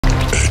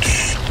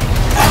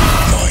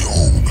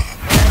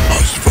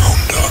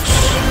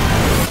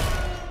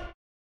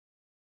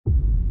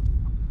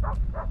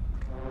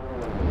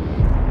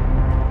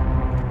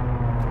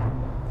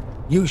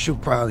You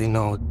should probably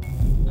know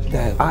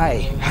that I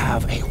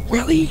have a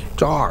really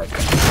dark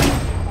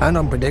and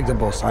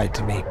unpredictable side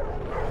to me.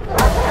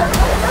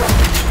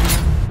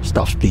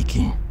 Stop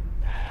speaking.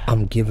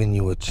 I'm giving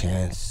you a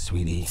chance,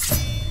 sweetie.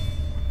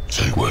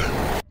 Say when.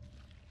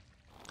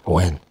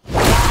 When?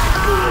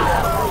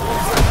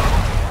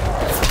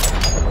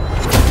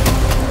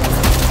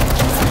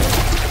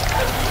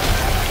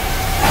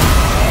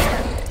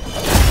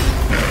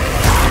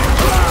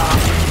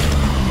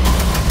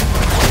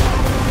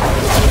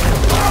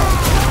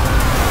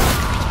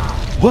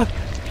 What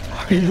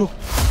are you?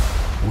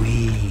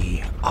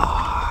 We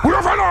are.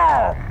 We're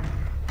Venom!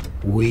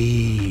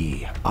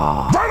 We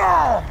are.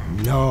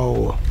 Venom!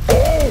 No.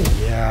 Oh!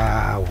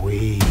 Yeah,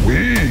 we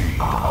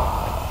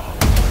are.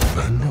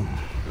 Venom.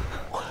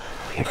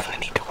 We're gonna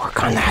need to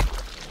work on that.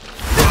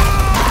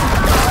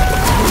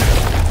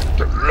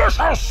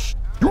 Delicious!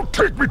 You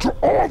take me to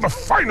all the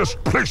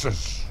finest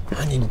places.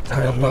 I need a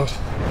tired mouth.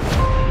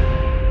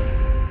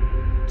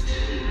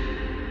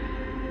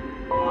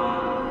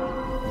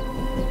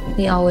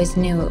 We always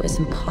knew it was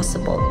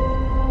impossible.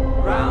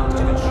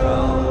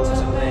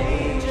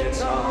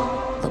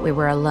 That we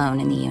were alone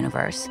in the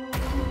universe.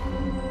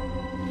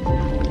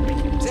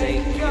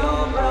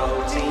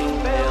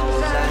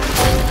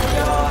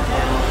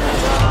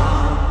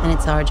 And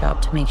it's our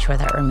job to make sure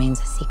that remains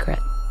a secret.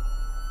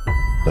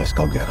 Let's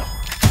go get him.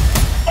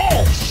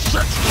 Oh,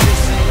 shit!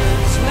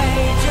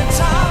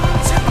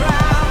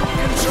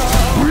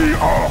 We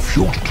are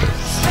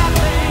fugitives.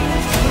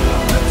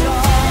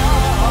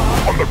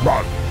 On the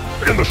run.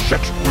 In the shit.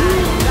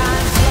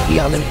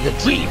 Beyond the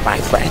dream, my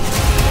friend.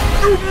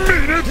 You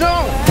mean it?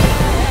 No!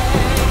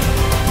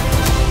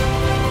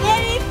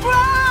 Any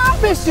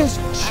promises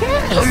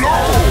change? Hello?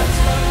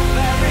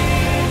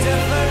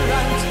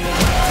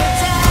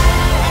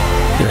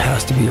 There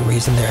has to be a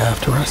reason they're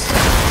after us.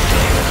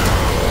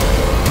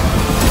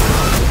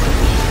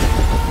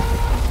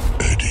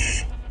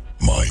 Eddie,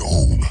 my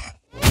own,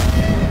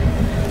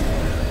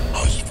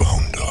 has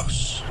found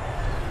us.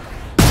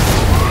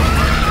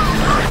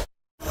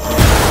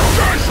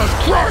 Jesus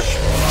Christ!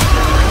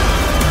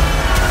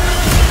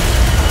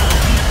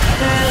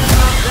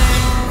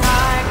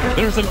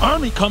 There's an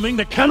army coming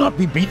that cannot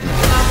be beaten.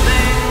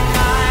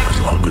 As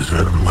long as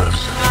Venom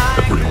lives,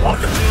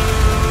 everyone,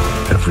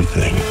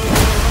 everything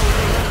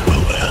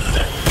will end.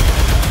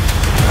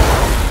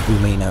 We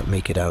may not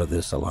make it out of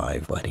this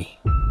alive, buddy.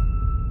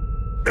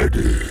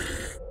 Eddie,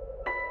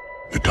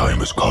 the time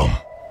has come.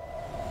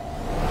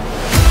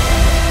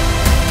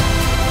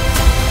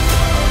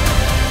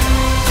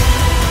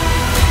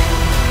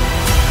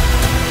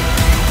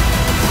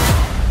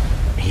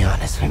 Be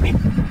honest with me.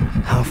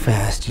 How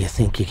fast do you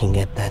think you can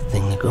get that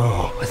thing to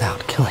go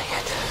without killing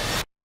it?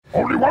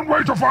 Only one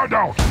way to find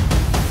out.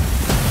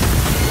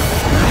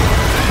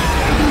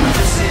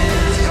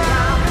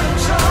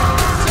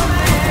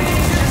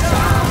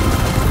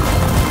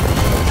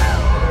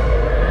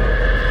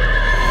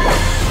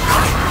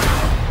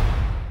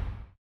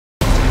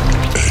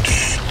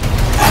 Eddie,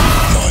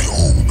 my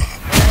own,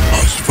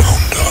 has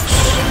found us.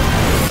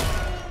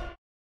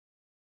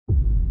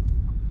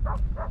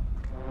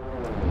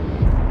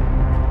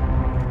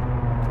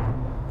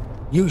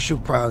 You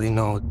should probably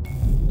know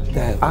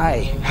that I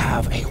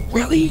have a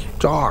really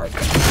dark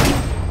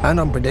and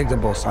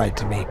unpredictable side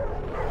to me.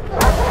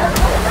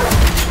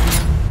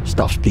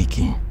 Stop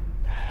speaking.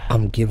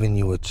 I'm giving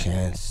you a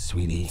chance,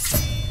 sweetie.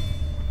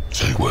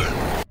 Say when.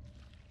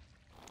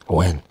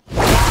 When?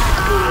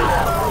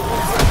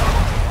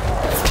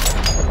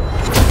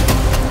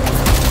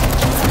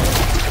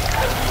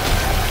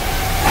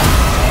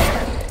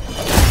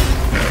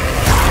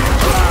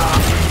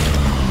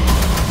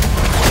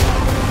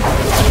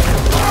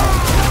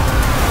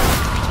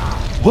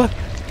 What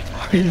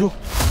are you?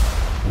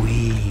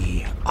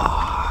 We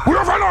are.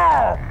 We're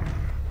Venom!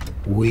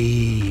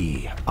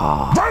 We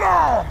are.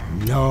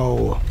 Venom!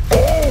 No.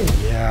 Oh!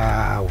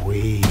 Yeah,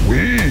 we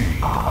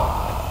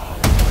are.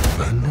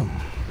 Venom.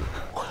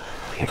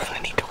 We're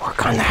gonna need to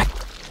work on that.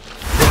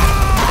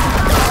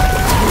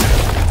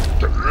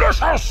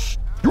 Delicious!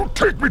 You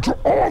take me to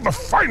all the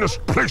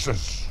finest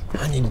places.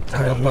 I need a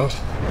tired mouth.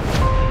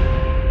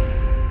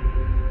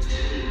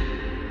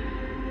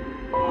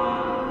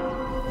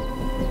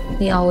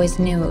 We always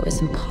knew it was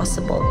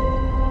impossible.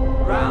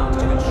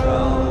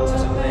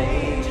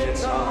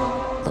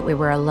 That we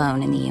were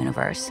alone in the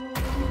universe.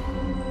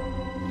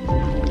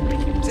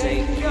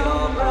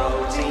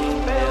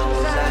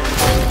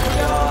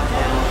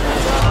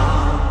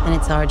 And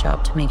it's our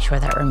job to make sure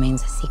that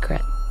remains a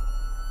secret.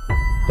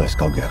 Let's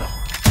go get him.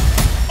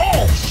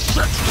 Oh,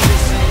 shit!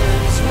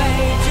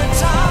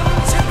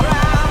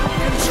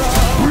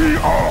 We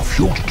are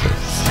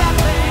fugitives.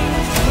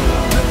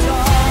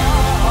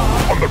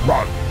 On the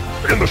run.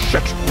 In the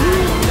shit.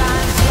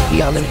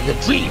 Beyond the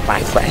dream,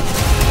 my friend.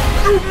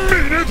 You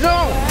mean it?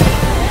 No!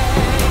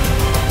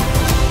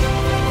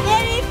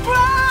 Any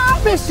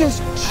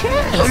promises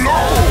change? Hello?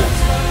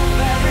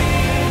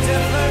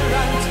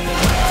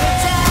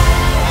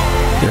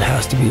 There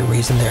has to be a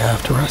reason they're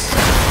after us.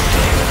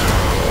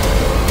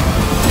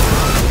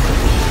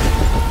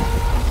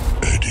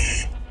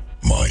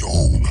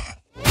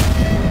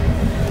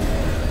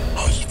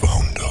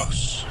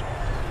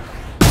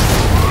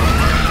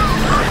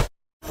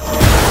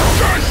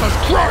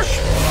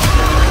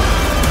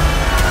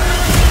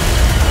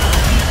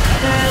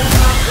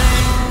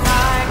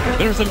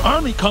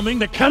 army coming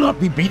that cannot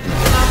be beaten.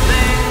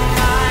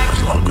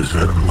 As long as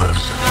Venom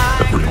lives,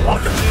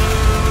 everyone,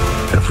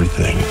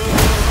 everything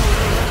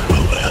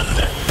will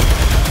end.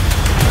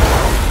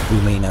 We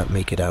may not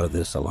make it out of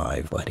this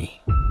alive, buddy.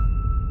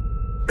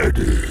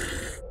 Eddie,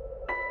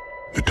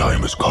 the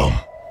time has come.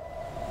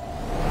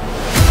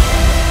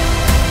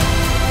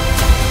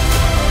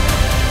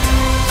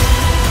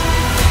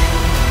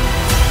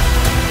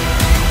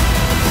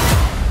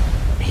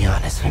 Be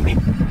honest with me.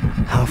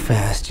 How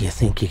fast do you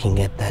think you can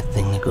get that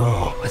thing to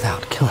go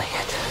without killing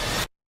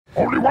it?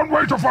 Only one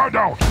way to find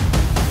out.